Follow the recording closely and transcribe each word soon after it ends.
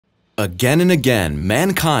Again and again,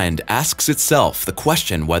 mankind asks itself the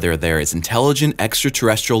question whether there is intelligent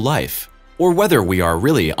extraterrestrial life, or whether we are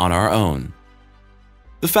really on our own.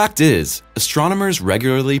 The fact is, astronomers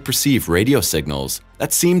regularly perceive radio signals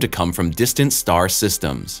that seem to come from distant star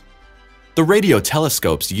systems. The radio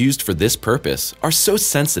telescopes used for this purpose are so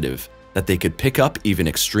sensitive that they could pick up even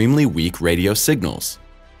extremely weak radio signals.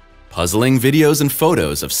 Puzzling videos and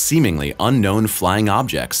photos of seemingly unknown flying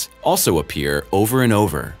objects also appear over and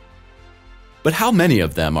over. But how many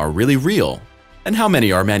of them are really real, and how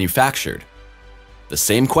many are manufactured? The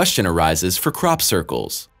same question arises for crop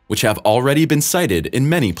circles, which have already been sighted in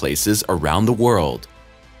many places around the world.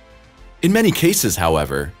 In many cases,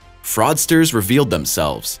 however, fraudsters revealed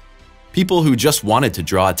themselves, people who just wanted to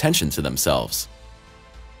draw attention to themselves.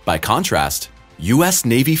 By contrast, US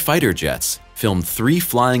Navy fighter jets filmed 3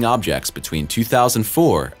 flying objects between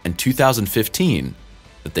 2004 and 2015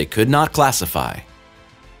 that they could not classify.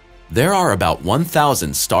 There are about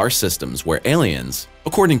 1,000 star systems where aliens,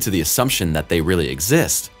 according to the assumption that they really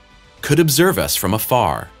exist, could observe us from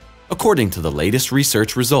afar, according to the latest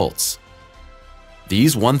research results.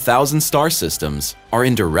 These 1,000 star systems are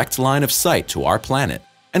in direct line of sight to our planet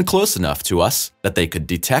and close enough to us that they could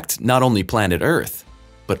detect not only planet Earth,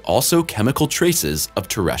 but also chemical traces of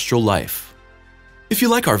terrestrial life. If you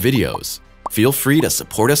like our videos, feel free to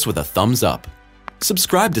support us with a thumbs up,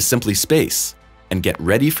 subscribe to TheSimplySpace, and get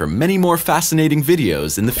ready for many more fascinating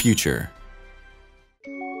videos in the future.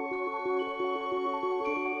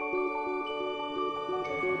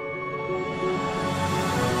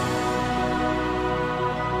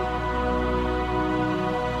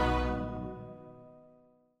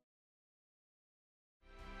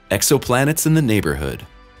 Exoplanets in the neighborhood.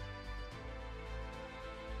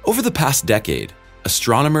 Over the past decade,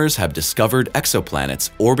 astronomers have discovered exoplanets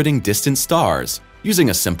orbiting distant stars using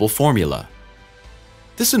a simple formula.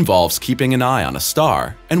 This involves keeping an eye on a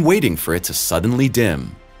star and waiting for it to suddenly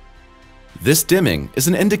dim. This dimming is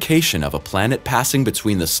an indication of a planet passing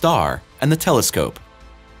between the star and the telescope.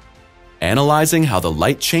 Analyzing how the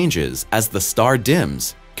light changes as the star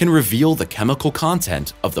dims can reveal the chemical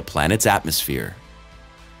content of the planet's atmosphere.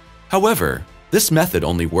 However, this method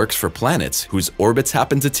only works for planets whose orbits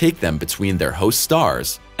happen to take them between their host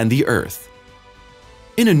stars and the Earth.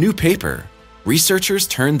 In a new paper, researchers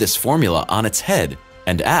turned this formula on its head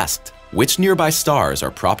and asked which nearby stars are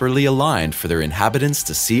properly aligned for their inhabitants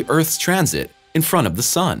to see Earth's transit in front of the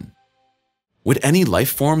Sun. Would any life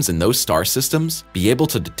forms in those star systems be able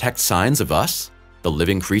to detect signs of us, the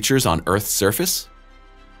living creatures on Earth's surface?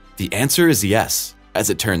 The answer is yes, as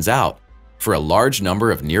it turns out, for a large number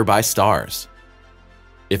of nearby stars.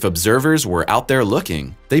 If observers were out there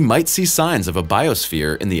looking, they might see signs of a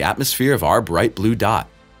biosphere in the atmosphere of our bright blue dot.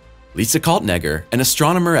 Lisa Kaltneger, an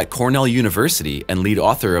astronomer at Cornell University and lead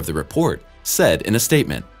author of the report, said in a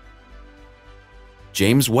statement,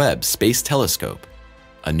 "James Webb Space Telescope,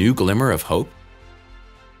 a new glimmer of hope?"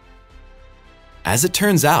 As it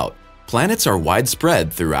turns out, planets are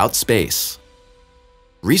widespread throughout space.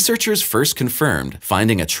 Researchers first confirmed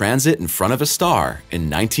finding a transit in front of a star in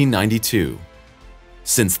 1992.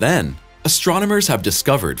 Since then, astronomers have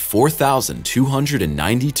discovered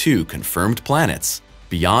 4,292 confirmed planets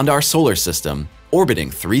beyond our solar system,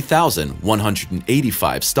 orbiting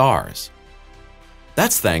 3,185 stars.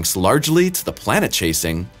 That's thanks largely to the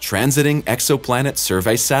planet-chasing Transiting Exoplanet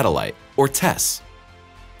Survey Satellite, or TESS.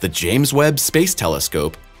 The James Webb Space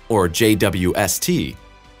Telescope, or JWST,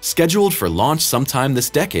 scheduled for launch sometime this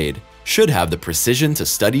decade, should have the precision to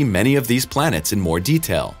study many of these planets in more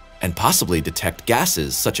detail and possibly detect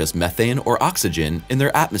gases such as methane or oxygen in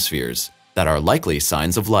their atmospheres that are likely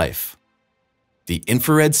signs of life. The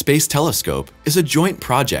Infrared Space Telescope is a joint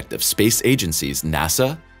project of space agencies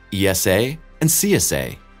NASA, ESA, and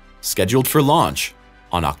CSA, scheduled for launch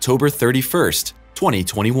on October 31st,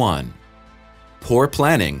 2021. Poor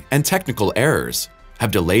planning and technical errors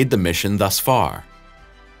have delayed the mission thus far.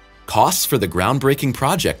 Costs for the groundbreaking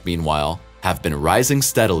project, meanwhile, have been rising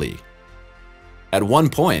steadily. At one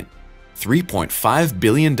point, $3.5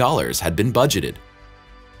 billion had been budgeted.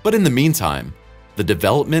 But in the meantime, the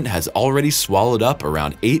development has already swallowed up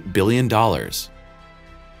around $8 billion.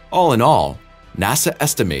 All in all, NASA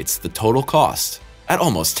estimates the total cost at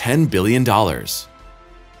almost $10 billion.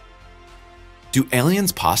 Do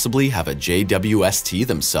aliens possibly have a JWST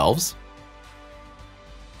themselves?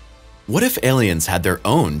 What if aliens had their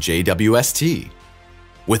own JWST?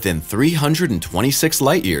 Within 326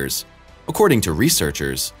 light-years, according to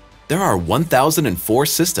researchers, there are 1,004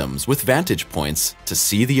 systems with vantage points to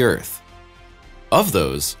see the Earth. Of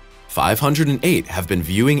those, 508 have been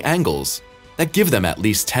viewing angles that give them at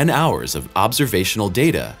least 10 hours of observational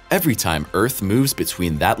data every time Earth moves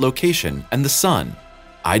between that location and the Sun.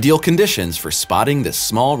 Ideal conditions for spotting this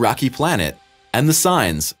small rocky planet and the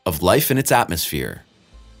signs of life in its atmosphere.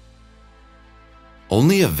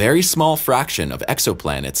 Only a very small fraction of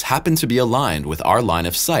exoplanets happen to be aligned with our line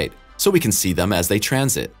of sight, so we can see them as they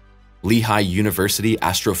transit. Lehigh University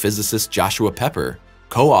astrophysicist Joshua Pepper,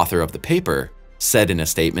 co-author of the paper, said in a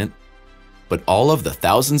statement, "But all of the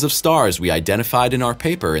thousands of stars we identified in our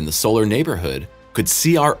paper in the solar neighborhood could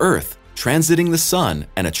see our Earth transiting the Sun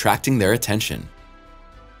and attracting their attention."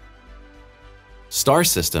 Star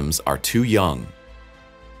systems are too young.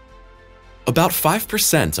 About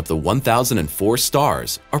 5% of the 1,004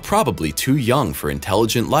 stars are probably too young for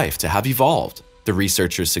intelligent life to have evolved, the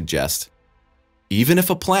researchers suggest, even if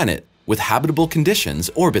a planet with habitable conditions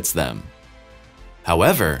orbits them.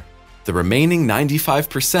 However, the remaining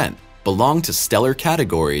 95% belong to stellar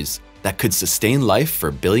categories that could sustain life for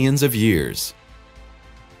billions of years.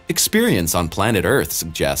 Experience on planet Earth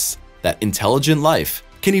suggests that intelligent life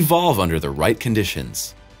can evolve under the right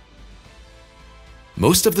conditions.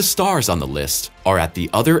 Most of the stars on the list are at the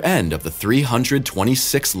other end of the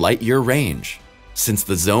 326 light-year range, since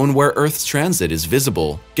the zone where Earth's transit is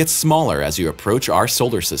visible gets smaller as you approach our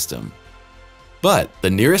solar system. But the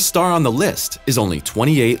nearest star on the list is only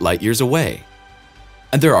 28 light-years away,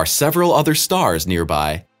 and there are several other stars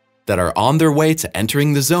nearby that are on their way to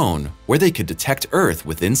entering the zone where they could detect Earth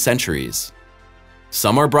within centuries.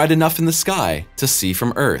 Some are bright enough in the sky to see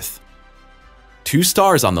from Earth. 2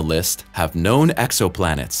 stars on the list have known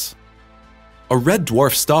exoplanets. A red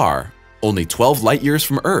dwarf star, only 12 light-years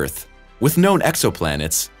from Earth, with known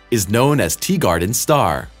exoplanets, is known as Teegarden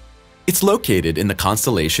Star. It's located in the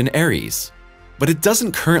constellation Aries, but it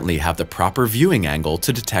doesn't currently have the proper viewing angle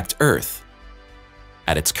to detect Earth.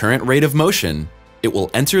 At its current rate of motion, it will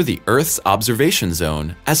enter the Earth's observation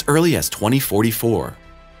zone as early as 2044.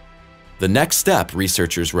 The next step,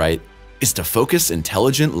 researchers write, is to focus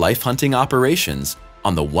intelligent life-hunting operations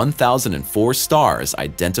on the 1,004 stars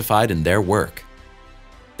identified in their work.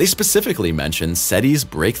 They specifically mention SETI's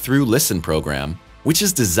Breakthrough Listen program, which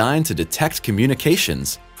is designed to detect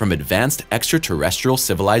communications from advanced extraterrestrial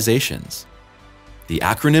civilizations. The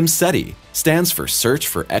acronym SETI stands for Search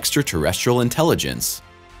for Extraterrestrial Intelligence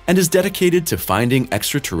and is dedicated to finding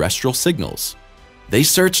extraterrestrial signals. They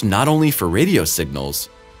search not only for radio signals,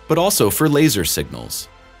 but also for laser signals.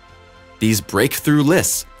 These breakthrough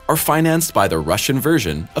lists are financed by the Russian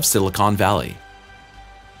version of Silicon Valley.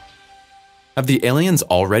 Have the aliens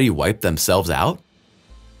already wiped themselves out?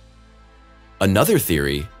 Another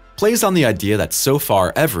theory plays on the idea that so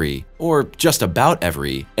far every, or just about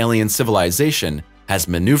every, alien civilization has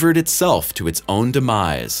maneuvered itself to its own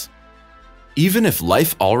demise. Even if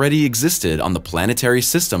life already existed on the planetary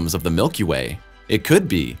systems of the Milky Way, it could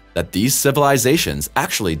be that these civilizations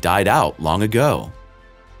actually died out long ago.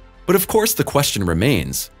 But of course the question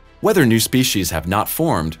remains whether new species have not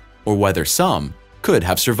formed or whether some could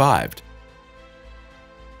have survived.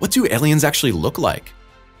 What do aliens actually look like?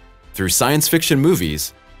 Through science fiction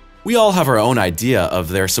movies, we all have our own idea of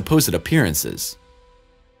their supposed appearances.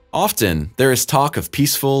 Often, there is talk of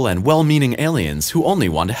peaceful and well-meaning aliens who only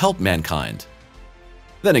want to help mankind.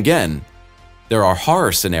 Then again, there are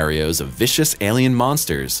horror scenarios of vicious alien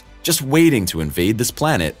monsters just waiting to invade this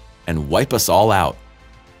planet and wipe us all out.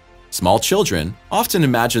 Small children often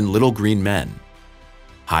imagine little green men.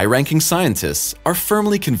 High-ranking scientists are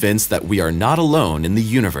firmly convinced that we are not alone in the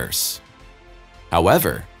universe.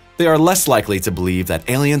 However, they are less likely to believe that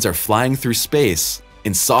aliens are flying through space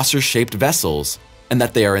in saucer-shaped vessels and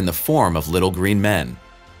that they are in the form of little green men.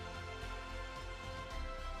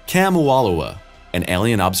 Kamawaloa, an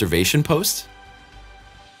alien observation post?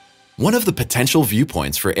 One of the potential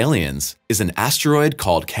viewpoints for aliens is an asteroid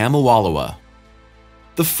called Kamawaloa.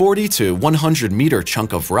 The 40 to 100 meter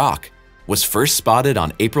chunk of rock was first spotted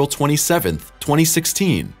on April 27,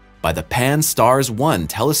 2016 by the Pan-STARRS-1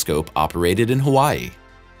 telescope operated in Hawaii.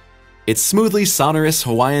 Its smoothly sonorous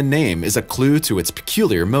Hawaiian name is a clue to its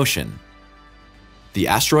peculiar motion. The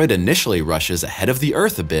asteroid initially rushes ahead of the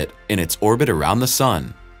Earth a bit in its orbit around the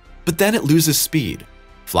Sun, but then it loses speed,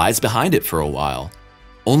 flies behind it for a while,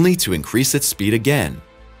 only to increase its speed again.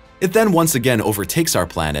 It then once again overtakes our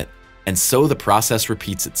planet, and so the process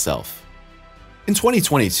repeats itself. In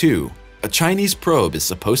 2022, a Chinese probe is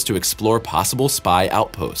supposed to explore possible spy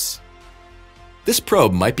outposts. This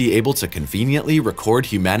probe might be able to conveniently record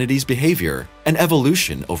humanity's behavior and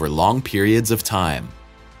evolution over long periods of time.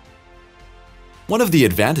 One of the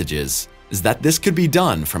advantages is that this could be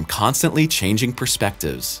done from constantly changing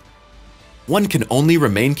perspectives. one can only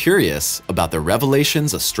remain curious about the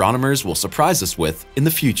revelations astronomers will surprise us with in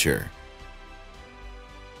the future.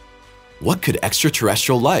 What could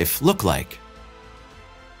extraterrestrial life look like?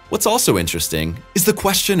 What's also interesting is the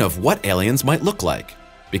question of what aliens might look like,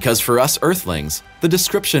 because for us Earthlings, the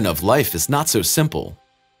description of life is not so simple.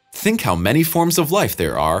 Think how many forms of life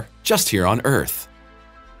there are just here on Earth.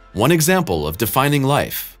 One example of defining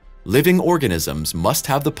life: living organisms must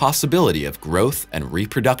have the possibility of growth and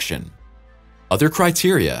reproduction. Other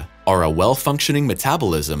criteria are a well-functioning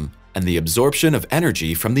metabolism and the absorption of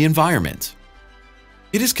energy from the environment.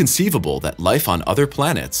 It is conceivable that life on other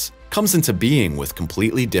planets comes into being with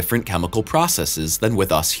completely different chemical processes than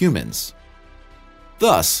with us humans.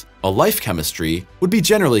 Thus, a life chemistry would be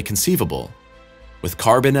generally conceivable, with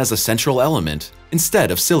carbon as a central element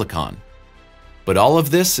instead of silicon. But all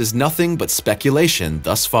of this is nothing but speculation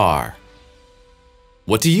thus far.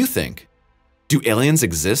 What do you think? Do aliens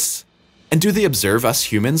exist? And do they observe us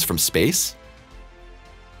humans from space?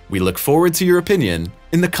 We look forward to your opinion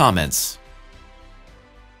in the comments.